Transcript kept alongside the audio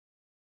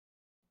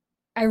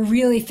I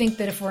really think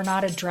that if we're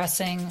not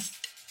addressing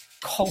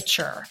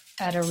culture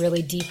at a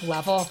really deep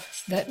level,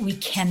 that we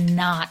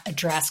cannot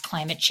address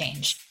climate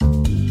change.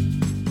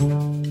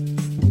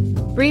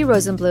 Bree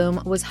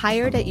Rosenblum was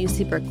hired at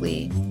UC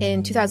Berkeley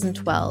in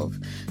 2012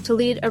 to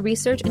lead a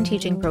research and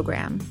teaching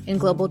program in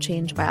global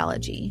change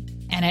biology.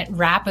 And it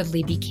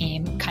rapidly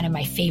became kind of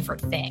my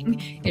favorite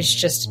thing. It's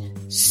just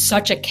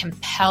such a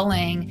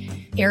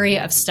compelling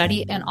area of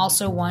study, and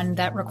also one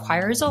that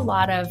requires a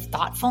lot of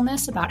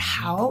thoughtfulness about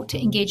how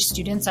to engage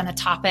students on a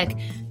topic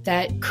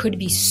that could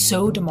be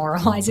so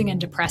demoralizing and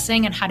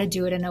depressing, and how to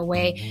do it in a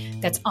way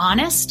that's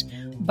honest,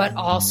 but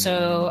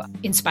also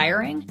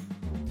inspiring.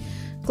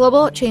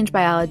 Global change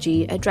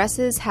biology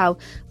addresses how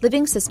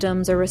living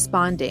systems are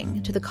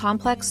responding to the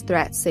complex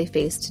threats they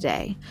face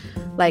today,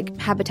 like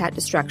habitat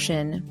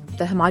destruction,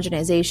 the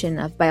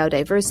homogenization of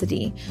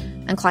biodiversity,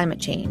 and climate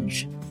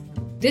change.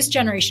 This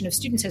generation of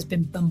students has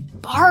been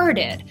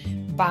bombarded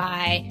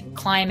by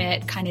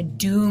climate kind of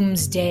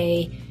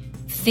doomsday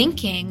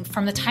thinking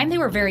from the time they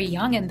were very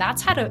young. And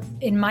that's had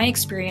in my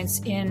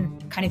experience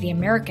in kind of the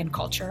American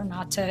culture,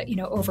 not to,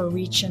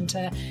 overreach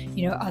into,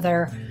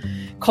 other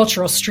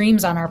cultural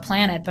streams on our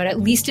planet, but at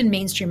least in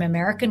mainstream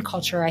American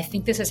culture, I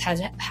think this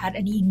has had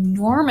an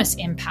enormous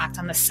impact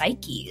on the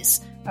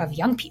psyches of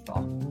young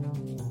people.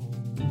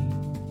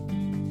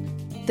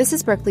 This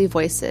is Berkeley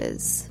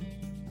Voices.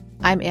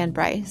 I'm Anne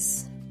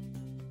Bryce.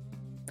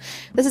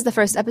 This is the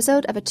first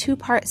episode of a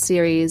two-part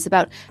series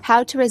about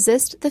how to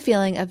resist the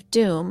feeling of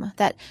doom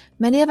that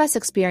many of us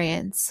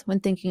experience when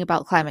thinking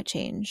about climate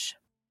change.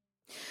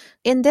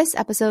 In this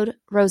episode,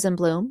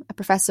 Rosenblum, a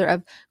professor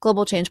of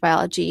global change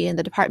biology in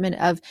the Department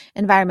of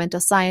Environmental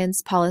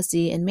Science,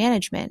 Policy, and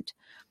Management,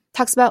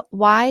 talks about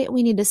why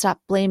we need to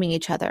stop blaming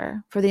each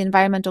other for the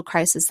environmental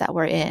crisis that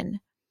we're in,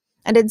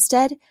 and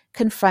instead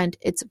confront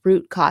its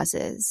root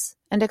causes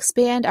and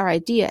expand our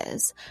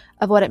ideas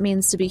of what it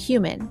means to be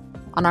human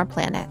on our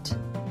planet.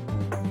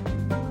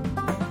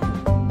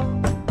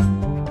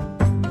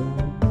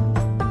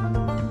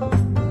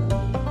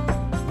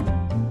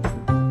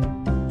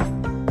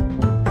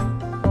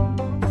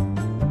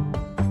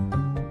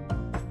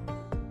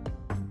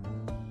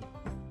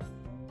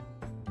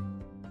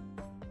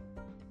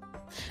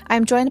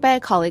 I'm joined by a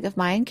colleague of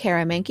mine,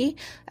 Kara Menke,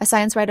 a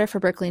science writer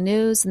for Berkeley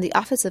News in the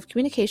Office of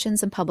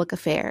Communications and Public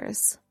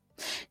Affairs.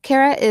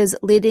 Kara is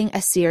leading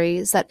a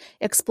series that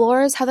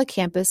explores how the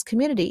campus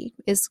community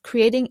is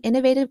creating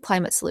innovative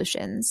climate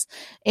solutions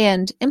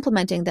and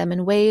implementing them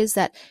in ways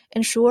that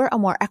ensure a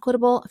more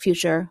equitable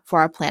future for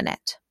our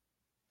planet.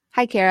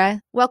 Hi,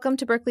 Kara. Welcome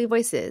to Berkeley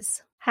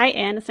Voices. Hi,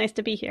 Anne. It's nice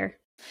to be here.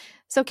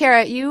 So,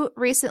 Kara, you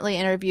recently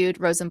interviewed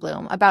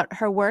Rosenblum about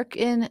her work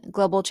in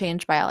global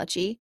change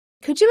biology.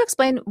 Could you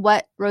explain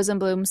what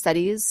Rosenblum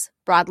studies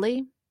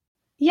broadly?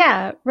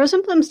 Yeah,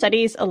 Rosenblum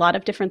studies a lot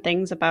of different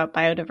things about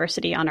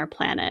biodiversity on our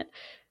planet.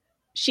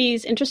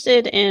 She's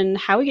interested in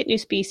how we get new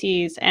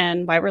species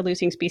and why we're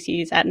losing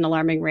species at an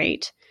alarming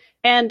rate,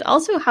 and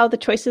also how the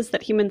choices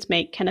that humans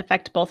make can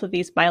affect both of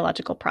these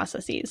biological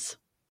processes.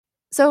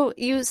 So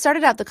you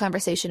started out the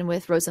conversation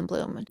with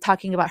Rosenblum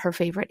talking about her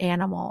favorite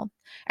animal.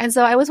 And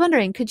so I was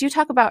wondering, could you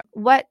talk about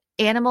what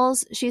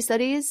animals she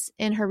studies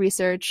in her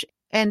research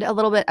and a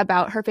little bit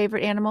about her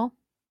favorite animal?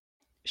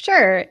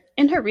 Sure.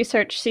 In her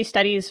research, she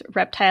studies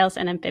reptiles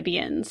and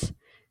amphibians.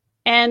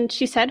 And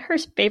she said her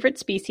favorite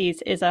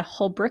species is a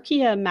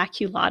Holbrookia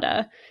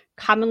maculata,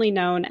 commonly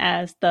known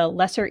as the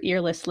lesser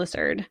earless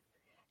lizard.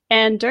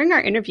 And during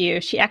our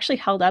interview, she actually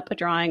held up a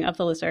drawing of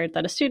the lizard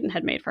that a student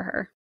had made for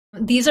her.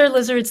 These are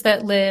lizards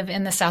that live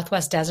in the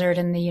Southwest desert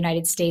in the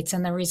United States.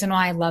 And the reason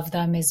why I love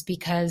them is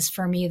because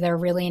for me, they're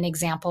really an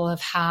example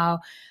of how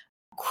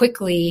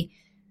quickly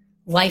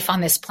life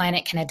on this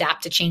planet can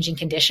adapt to changing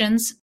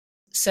conditions.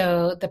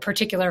 So the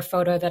particular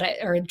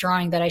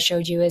drawing that I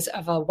showed you is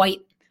of a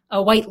white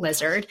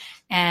lizard,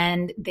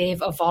 and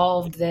they've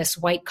evolved this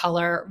white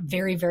color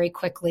very, very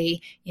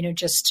quickly,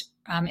 just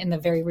in the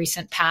very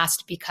recent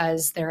past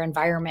because their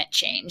environment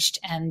changed,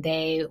 and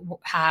they've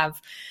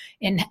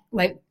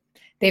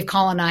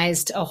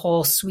colonized a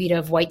whole suite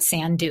of white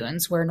sand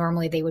dunes where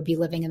normally they would be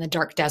living in the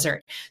dark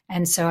desert.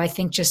 And so I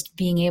think just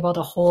being able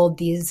to hold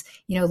these,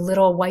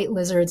 little white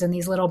lizards and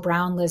these little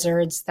brown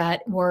lizards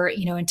that were,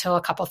 until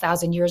a couple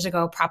thousand years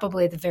ago,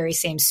 probably the very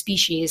same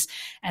species,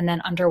 and then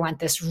underwent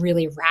this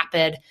really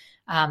rapid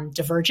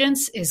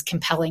divergence is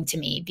compelling to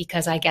me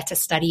because I get to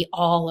study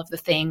all of the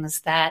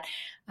things that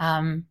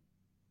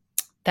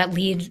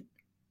lead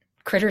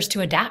critters to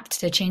adapt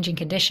to changing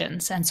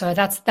conditions. And so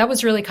that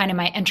was really kind of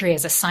my entry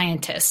as a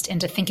scientist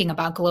into thinking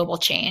about global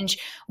change,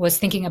 was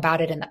thinking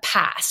about it in the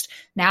past.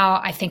 Now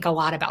I think a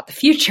lot about the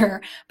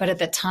future, but at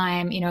the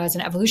time, as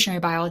an evolutionary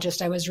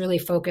biologist, I was really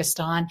focused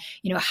on,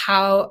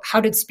 how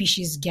did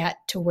species get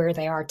to where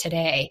they are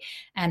today,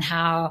 and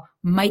how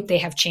might they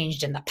have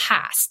changed in the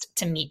past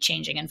to meet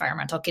changing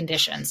environmental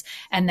conditions?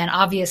 And then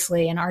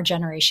obviously in our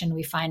generation,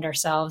 we find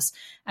ourselves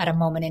at a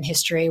moment in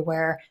history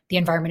where the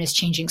environment is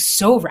changing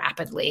so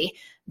rapidly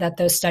that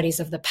those studies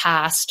of the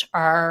past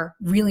are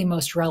really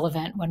most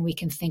relevant when we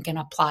can think and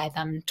apply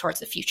them towards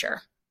the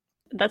future.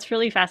 That's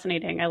really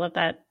fascinating. I love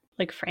that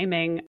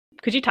framing.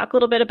 Could you talk a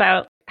little bit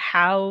about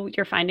how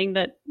you're finding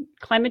that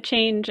climate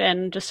change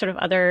and just sort of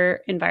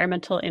other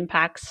environmental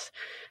impacts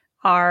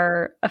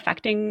are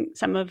affecting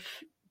some of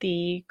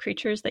the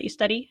creatures that you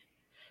study?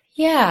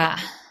 Yeah.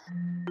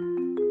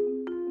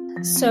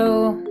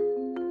 So,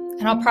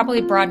 and I'll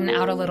probably broaden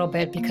out a little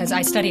bit because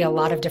I study a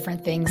lot of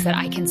different things that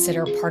I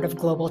consider part of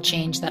global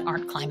change that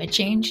aren't climate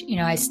change.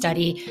 I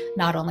study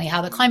not only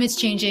how the climate's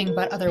changing,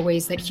 but other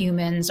ways that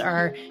humans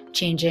are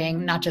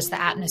changing, not just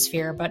the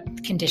atmosphere,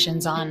 but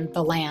conditions on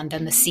the land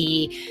and the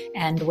sea,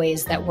 and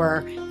ways that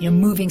we're,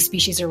 moving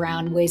species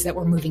around, ways that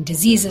we're moving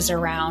diseases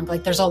around.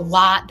 Like there's a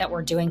lot that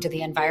we're doing to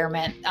the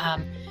environment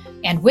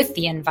and with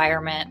the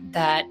environment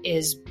that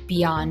is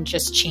beyond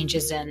just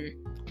changes in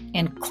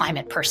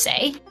climate per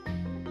se.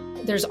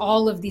 There's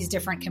all of these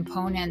different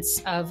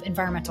components of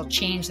environmental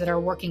change that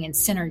are working in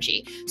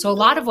synergy. So a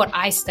lot of what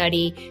I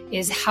study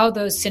is how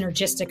those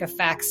synergistic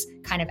effects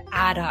kind of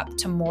add up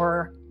to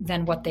more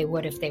than what they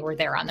would if they were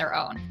there on their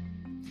own.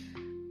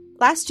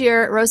 Last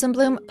year,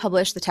 Rosenblum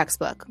published the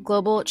textbook,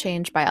 Global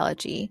Change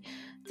Biology,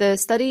 the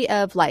study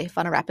of life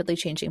on a rapidly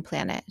changing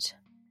planet.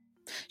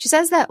 She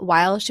says that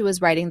while she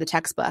was writing the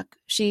textbook,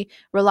 she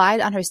relied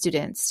on her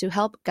students to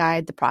help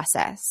guide the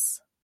process.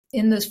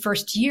 In those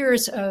first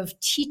years of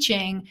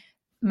teaching,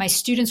 my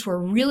students were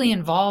really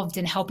involved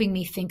in helping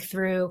me think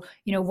through,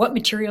 what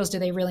materials do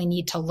they really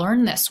need to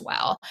learn this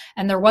well?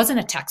 And there wasn't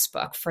a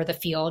textbook for the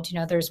field.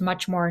 There's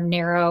much more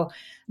narrow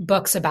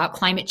books about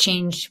climate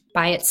change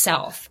by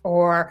itself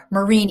or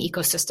marine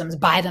ecosystems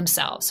by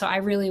themselves. So I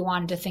really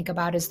wanted to think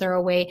about, is there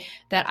a way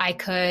that I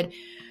could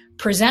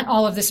present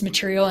all of this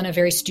material in a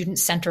very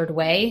student-centered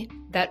way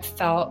that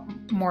felt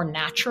more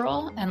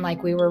natural and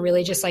like we were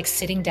really just like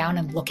sitting down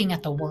and looking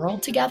at the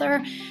world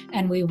together,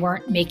 and we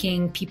weren't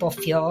making people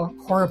feel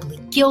horribly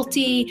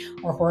guilty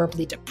or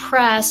horribly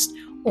depressed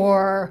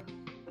or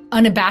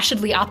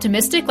unabashedly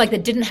optimistic, like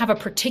that didn't have a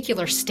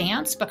particular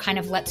stance, but kind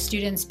of let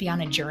students be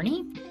on a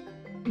journey.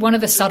 One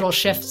of the subtle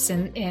shifts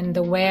in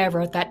the way I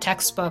wrote that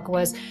textbook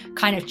was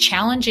kind of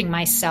challenging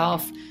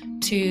myself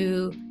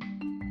to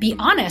be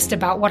honest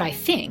about what I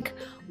think,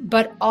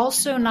 but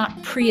also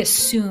not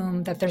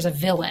pre-assume that there's a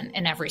villain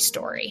in every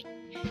story.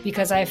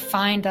 Because I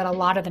find that a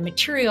lot of the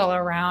material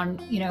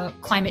around,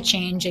 climate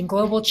change and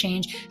global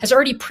change has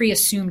already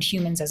pre-assumed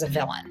humans as a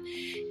villain.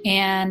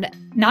 And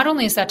not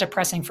only is that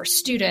depressing for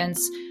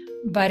students,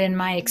 but in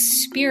my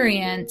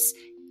experience,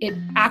 it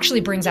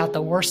actually brings out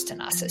the worst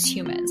in us as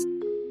humans.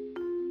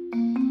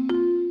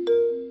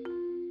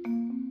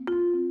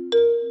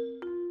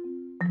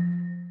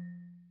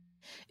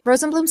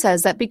 Rosenblum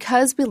says that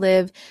because we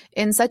live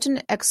in such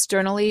an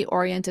externally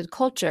oriented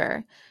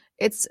culture,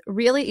 it's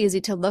really easy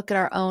to look at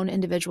our own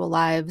individual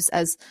lives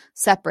as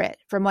separate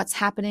from what's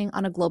happening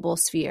on a global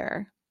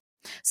sphere.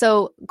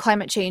 So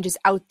climate change is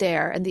out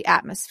there in the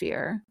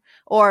atmosphere,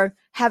 or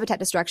habitat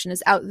destruction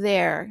is out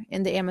there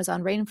in the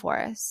Amazon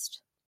rainforest.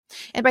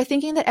 And by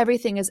thinking that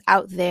everything is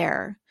out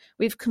there,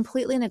 we've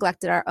completely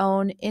neglected our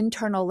own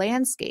internal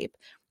landscape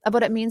of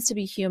what it means to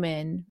be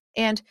human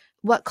and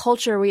what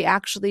culture we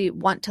actually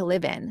want to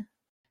live in.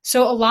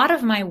 So a lot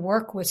of my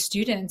work with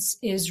students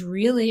is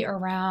really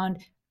around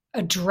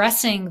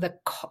addressing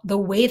the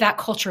way that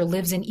culture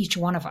lives in each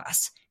one of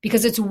us,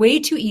 because it's way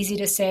too easy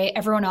to say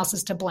everyone else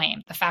is to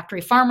blame. The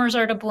factory farmers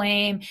are to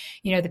blame,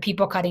 the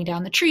people cutting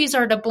down the trees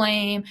are to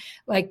blame.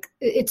 Like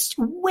it's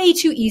way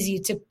too easy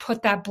to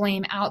put that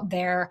blame out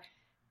there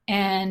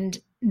and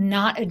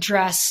not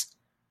address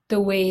the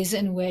ways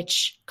in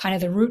which kind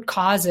of the root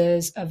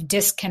causes of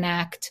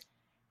disconnect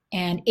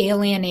and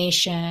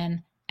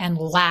alienation and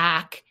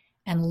lack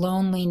and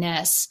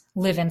loneliness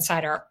live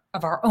inside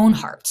of our own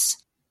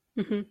hearts.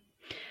 Mm-hmm.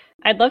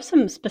 I'd love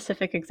some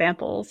specific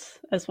examples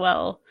as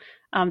well,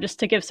 just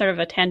to give sort of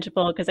a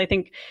tangible, because I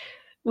think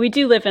we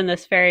do live in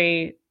this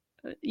very,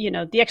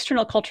 the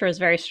external culture is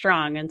very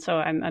strong. And so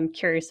I'm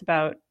curious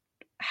about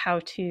how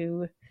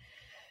to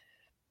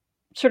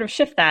sort of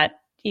shift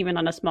that even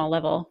on a small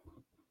level.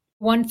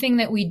 One thing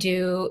that we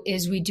do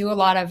is we do a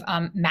lot of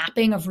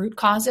mapping of root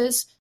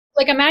causes.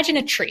 Like imagine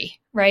a tree,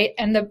 right?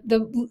 And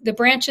the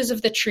branches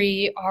of the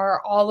tree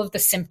are all of the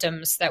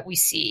symptoms that we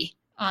see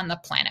on the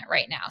planet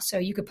right now. So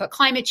you could put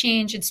climate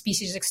change and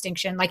species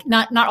extinction, like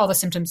not all the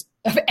symptoms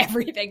of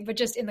everything, but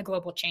just in the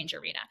global change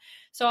arena.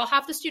 So I'll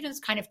have the students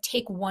kind of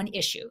take one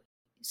issue.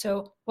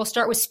 So we'll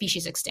start with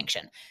species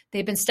extinction.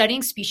 They've been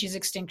studying species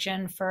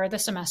extinction for the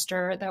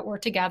semester that we're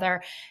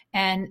together,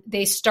 and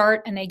they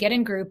start and they get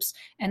in groups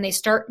and they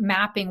start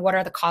mapping what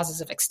are the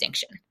causes of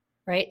extinction,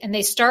 right? And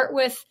they start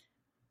with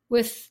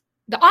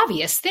the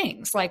obvious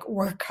things like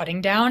we're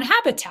cutting down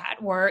habitat,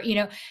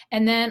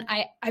 and then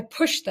I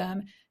push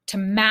them to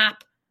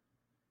map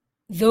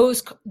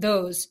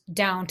those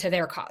down to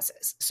their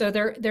causes. So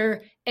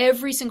they're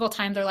every single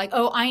time they're like,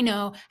 oh, I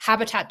know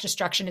habitat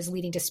destruction is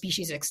leading to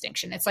species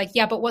extinction. It's like,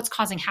 yeah, but what's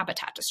causing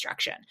habitat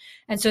destruction?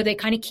 And so they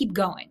kind of keep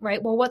going,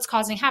 right? Well, what's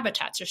causing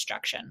habitat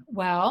destruction?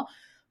 Well,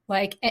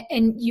 Like,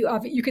 and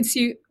you can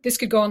see this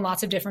could go in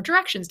lots of different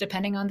directions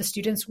depending on the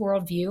student's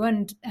worldview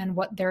and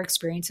what their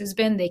experience has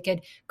been. They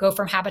could go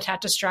from habitat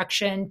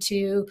destruction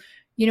to,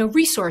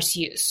 resource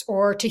use,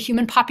 or to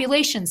human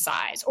population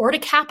size, or to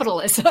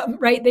capitalism,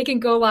 right? They can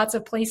go lots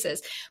of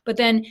places. But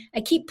then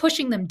I keep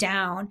pushing them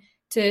down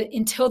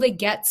until they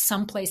get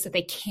someplace that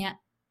they can't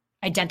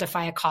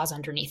identify a cause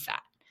underneath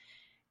that.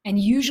 And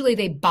usually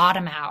they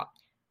bottom out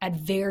at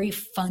very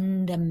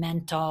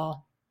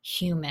fundamental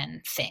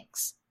human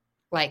things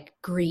like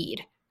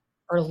greed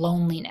or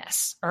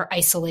loneliness or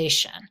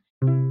isolation.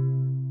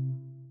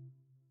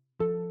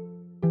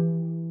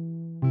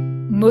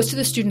 Most of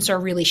the students are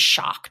really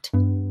shocked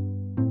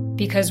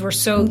because we're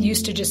so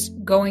used to just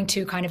going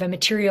to kind of a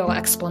material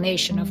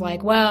explanation of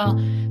like, well,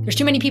 there's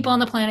too many people on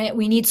the planet.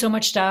 We need so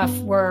much stuff.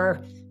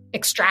 We're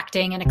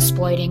extracting and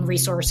exploiting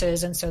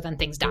resources. And so then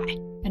things die.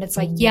 And it's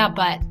like, yeah,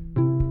 but,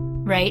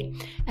 right?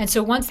 And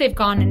so once they've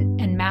gone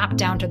and mapped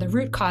down to the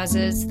root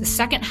causes, the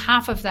second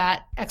half of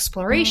that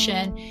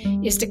exploration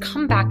is to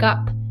come back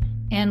up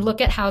and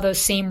look at how those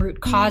same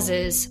root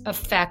causes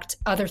affect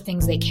other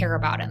things they care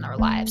about in their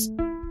lives.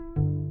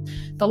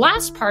 The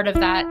last part of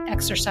that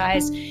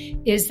exercise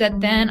is that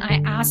then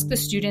I ask the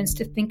students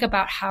to think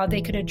about how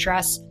they could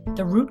address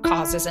the root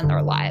causes in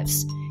their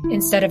lives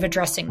instead of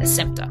addressing the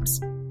symptoms.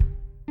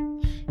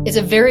 It's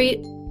a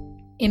very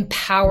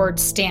empowered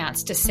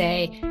stance to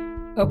say,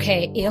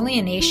 okay,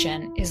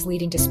 alienation is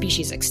leading to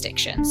species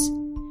extinctions.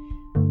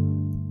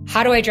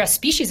 How do I address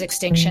species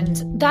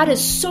extinctions? That is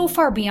so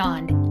far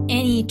beyond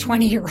any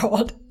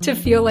 20-year-old to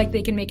feel like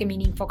they can make a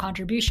meaningful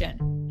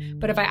contribution.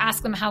 But if I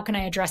ask them, how can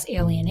I address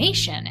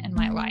alienation in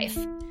my life?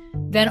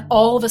 Then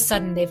all of a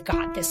sudden they've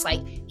got this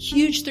like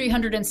huge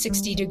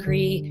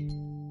 360-degree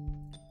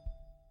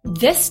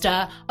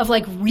vista of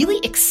like really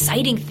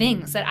exciting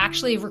things that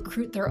actually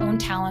recruit their own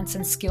talents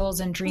and skills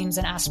and dreams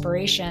and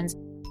aspirations.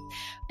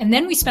 And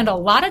then we spend a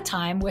lot of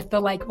time with the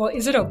like, well,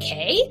 is it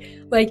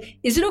okay? Like,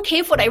 is it okay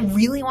if what I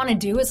really want to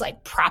do is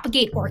like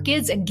propagate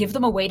orchids and give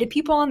them away to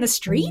people on the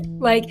street?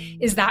 Like,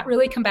 is that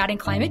really combating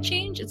climate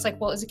change? It's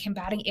like, well, is it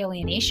combating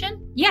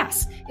alienation?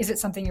 Yes. Is it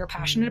something you're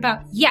passionate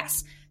about?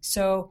 Yes.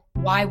 So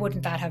why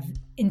wouldn't that have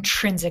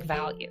intrinsic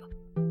value?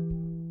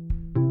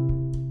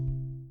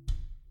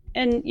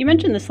 And you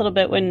mentioned this a little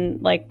bit when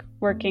like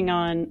working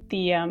on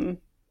the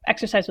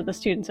exercise with the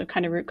students of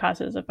kind of root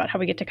causes, about how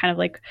we get to kind of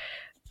like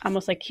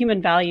almost like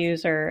human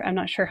values, or I'm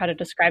not sure how to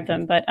describe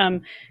them, but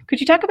could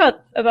you talk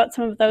about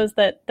some of those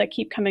that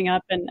keep coming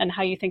up and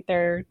how you think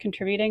they're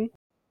contributing?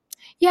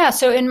 Yeah.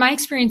 So in my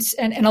experience,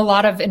 and a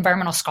lot of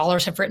environmental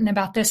scholars have written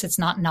about this, it's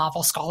not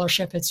novel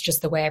scholarship, it's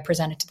just the way I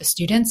present it to the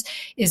students,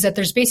 is that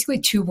there's basically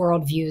two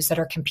worldviews that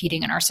are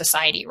competing in our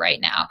society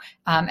right now.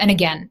 And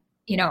again,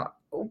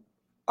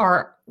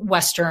 our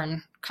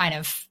Western kind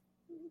of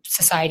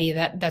society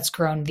that's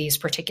grown these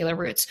particular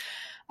roots.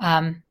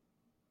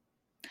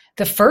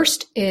 The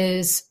first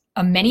is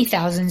a many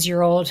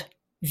thousands-year-old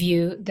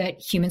view that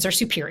humans are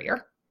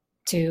superior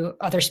to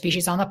other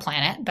species on the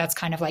planet. That's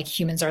kind of like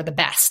humans are the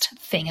best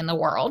thing in the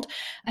world.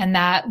 And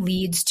that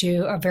leads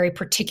to a very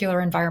particular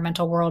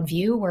environmental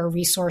worldview where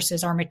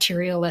resources are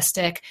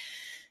materialistic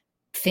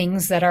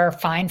things that are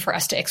fine for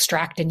us to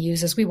extract and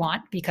use as we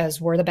want because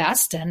we're the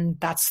best and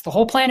that's the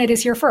whole planet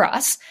is here for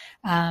us.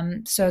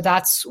 So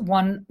that's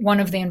one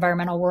of the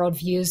environmental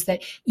worldviews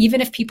that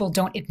even if people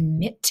don't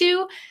admit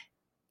to,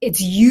 it's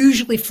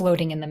usually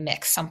floating in the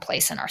mix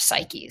someplace in our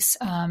psyches.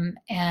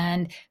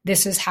 And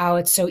this is how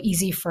it's so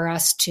easy for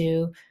us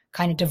to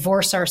kind of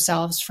divorce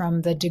ourselves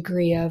from the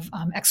degree of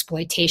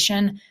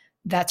exploitation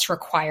that's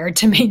required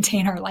to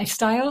maintain our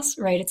lifestyles,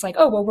 right? It's like,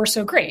 oh, well, we're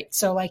so great.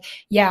 So like,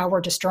 yeah, we're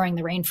destroying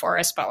the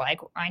rainforest, but like,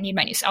 I need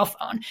my new cell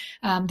phone.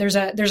 There's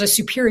a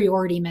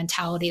superiority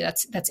mentality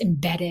that's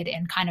embedded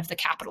in kind of the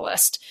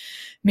capitalist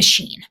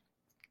machine.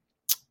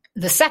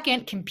 The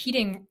second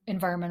competing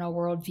environmental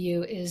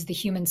worldview is the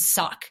humans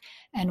suck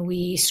and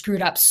we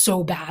screwed up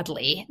so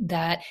badly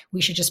that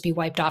we should just be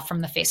wiped off from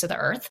the face of the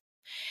earth.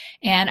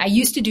 And I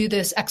used to do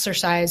this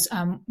exercise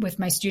with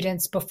my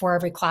students before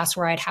every class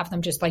where I'd have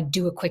them just like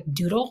do a quick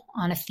doodle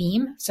on a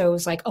theme. So it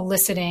was like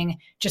eliciting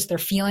just their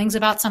feelings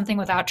about something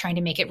without trying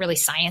to make it really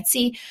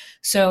sciencey.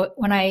 So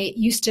when I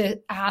used to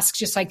ask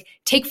just like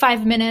take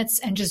 5 minutes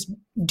and just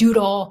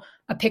doodle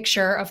a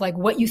picture of like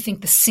what you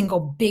think the single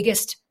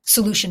biggest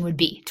solution would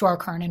be to our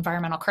current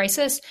environmental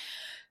crisis,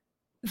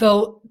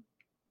 the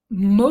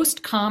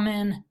most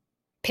common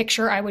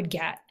picture I would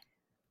get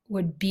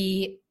would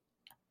be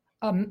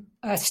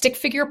a stick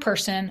figure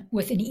person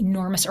with an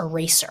enormous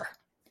eraser.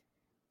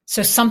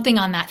 So something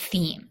on that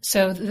theme.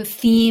 So the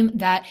theme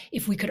that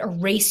if we could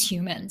erase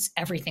humans,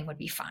 everything would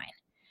be fine.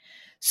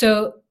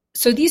 So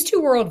these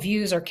two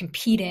worldviews are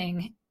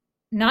competing,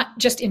 not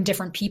just in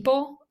different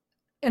people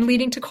and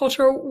leading to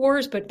cultural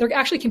wars, but they're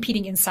actually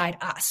competing inside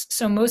us.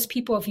 So most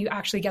people, if you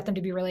actually get them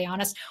to be really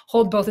honest,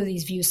 hold both of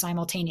these views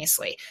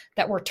simultaneously,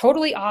 that we're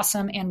totally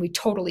awesome and we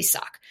totally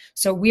suck.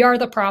 So we are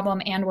the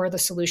problem and we're the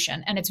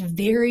solution. And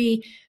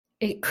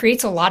it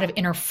creates a lot of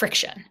inner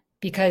friction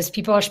because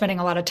people are spending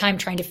a lot of time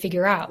trying to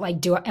figure out,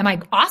 like, am I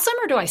awesome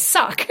or do I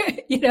suck?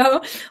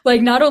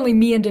 Like not only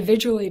me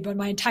individually, but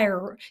my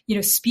entire,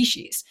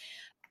 species.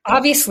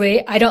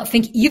 Obviously, I don't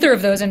think either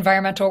of those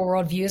environmental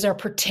worldviews are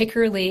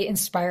particularly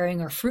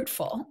inspiring or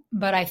fruitful,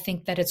 but I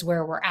think that it's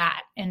where we're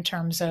at in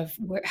terms of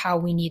how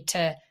we need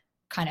to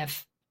kind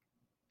of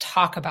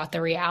talk about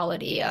the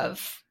reality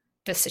of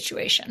the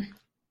situation.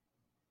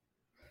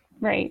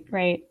 Right.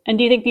 And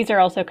do you think these are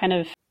also kind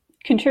of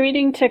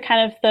contributing to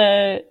kind of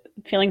the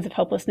feelings of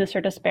hopelessness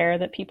or despair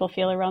that people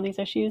feel around these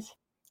issues?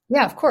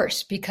 Yeah, of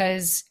course,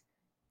 because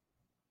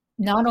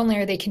not only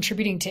are they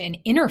contributing to an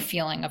inner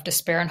feeling of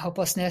despair and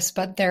hopelessness,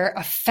 but their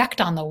effect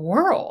on the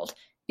world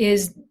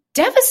is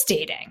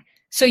devastating.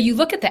 So you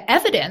look at the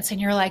evidence and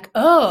you're like,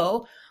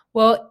 oh,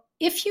 well,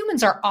 if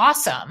humans are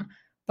awesome,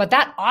 but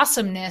that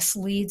awesomeness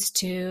leads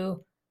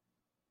to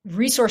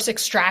resource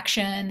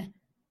extraction,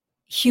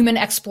 human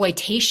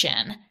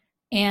exploitation,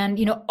 and,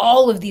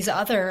 all of these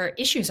other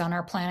issues on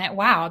our planet.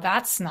 Wow,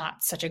 that's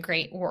not such a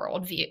great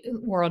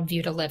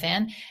worldview to live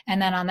in.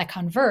 And then on the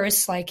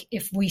converse, like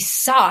if we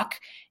suck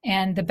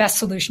and the best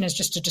solution is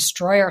just to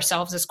destroy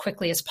ourselves as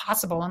quickly as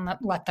possible and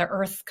let the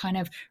earth kind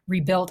of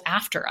rebuild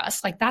after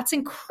us, like that's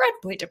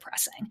incredibly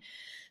depressing.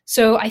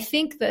 So I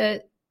think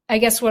I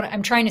guess what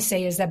I'm trying to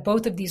say is that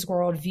both of these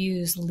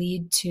worldviews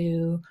lead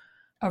to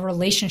a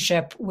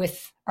relationship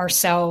with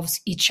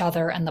ourselves, each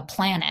other, and the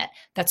planet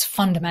that's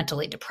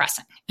fundamentally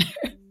depressing.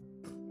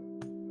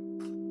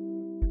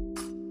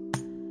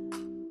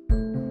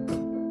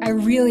 I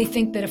really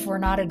think that if we're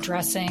not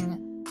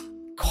addressing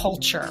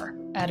culture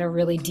at a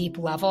really deep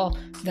level,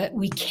 that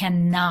we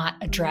cannot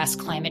address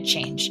climate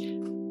change.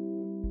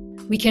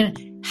 We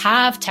can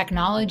have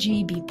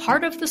technology be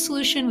part of the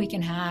solution. We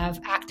can have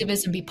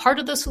activism be part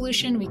of the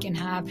solution. We can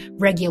have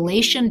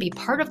regulation be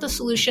part of the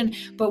solution,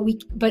 but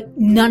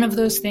none of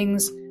those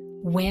things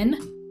win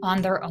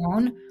on their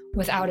own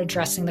without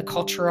addressing the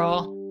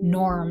cultural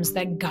norms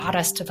that got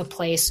us to the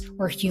place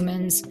where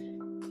humans,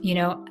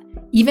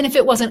 even if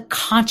it wasn't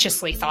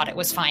consciously thought it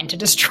was fine to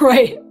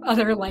destroy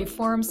other life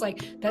forms,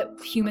 like that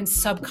humans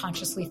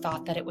subconsciously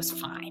thought that it was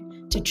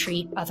fine to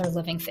treat other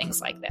living things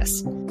like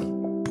this.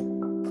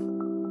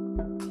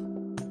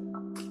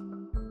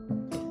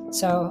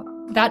 So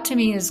that to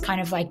me is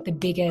kind of like the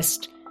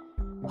biggest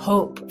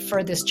hope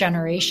for this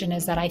generation,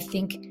 is that I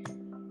think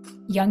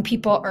young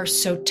people are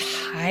so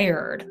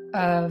tired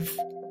of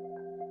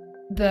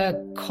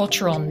the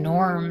cultural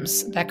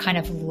norms that kind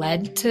of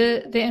led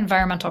to the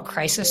environmental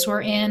crisis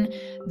we're in,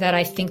 that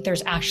I think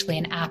there's actually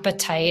an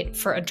appetite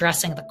for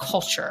addressing the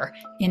culture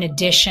in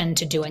addition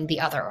to doing the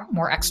other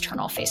more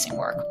external facing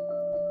work.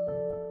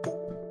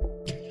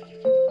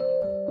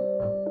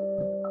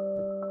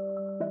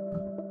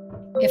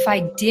 If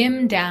I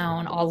dim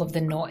down all of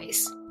the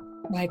noise,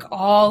 like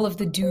all of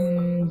the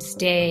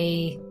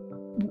doomsday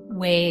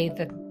way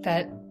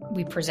that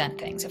we present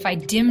things, if I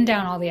dim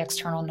down all the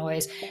external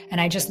noise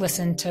and I just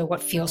listen to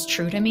what feels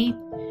true to me,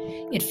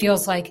 it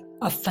feels like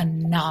a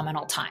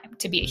phenomenal time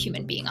to be a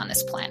human being on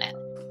this planet.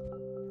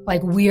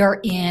 Like we are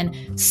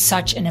in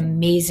such an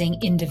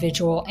amazing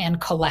individual and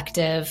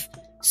collective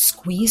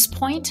squeeze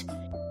point.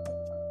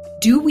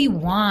 Do we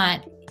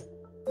want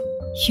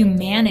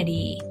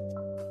humanity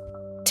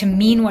to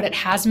mean what it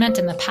has meant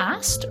in the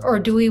past, or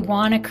do we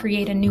want to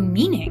create a new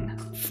meaning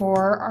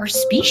for our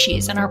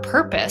species and our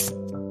purpose?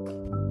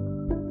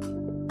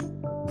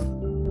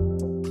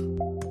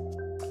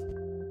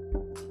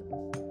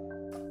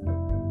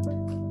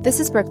 This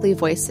is Berkeley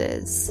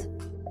Voices.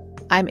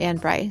 I'm Anne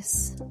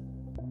Bryce.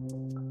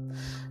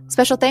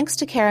 Special thanks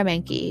to Kara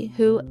Mankey,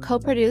 who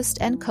co-produced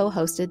and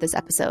co-hosted this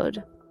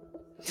episode.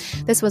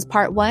 This was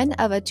part one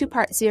of a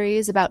two-part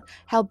series about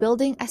how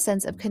building a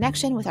sense of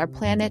connection with our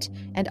planet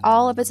and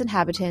all of its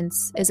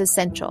inhabitants is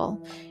essential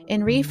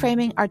in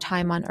reframing our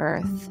time on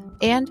Earth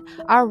and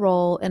our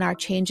role in our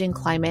changing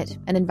climate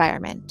and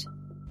environment.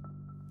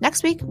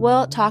 Next week,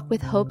 we'll talk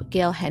with Hope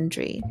Gale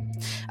Hendry,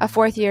 a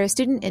fourth-year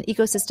student in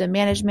ecosystem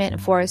management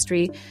and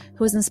forestry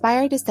who was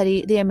inspired to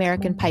study the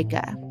American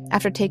pika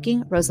after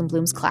taking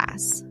Rosenblum's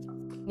class.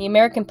 The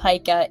American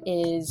pika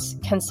is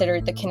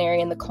considered the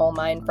canary in the coal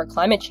mine for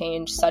climate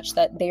change, such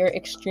that they are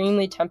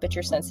extremely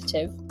temperature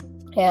sensitive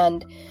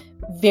and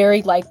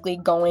very likely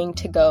going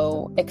to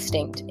go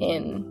extinct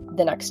in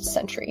the next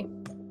century.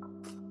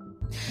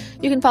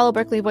 You can follow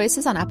Berkeley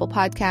Voices on Apple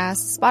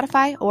Podcasts,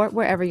 Spotify, or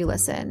wherever you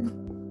listen.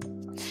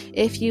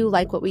 If you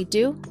like what we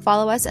do,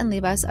 follow us and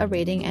leave us a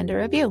rating and a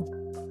review.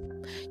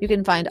 You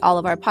can find all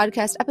of our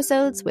podcast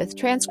episodes with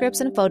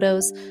transcripts and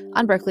photos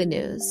on Berkeley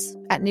News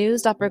at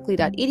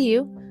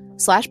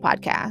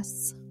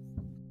news.berkeley.edu/podcasts.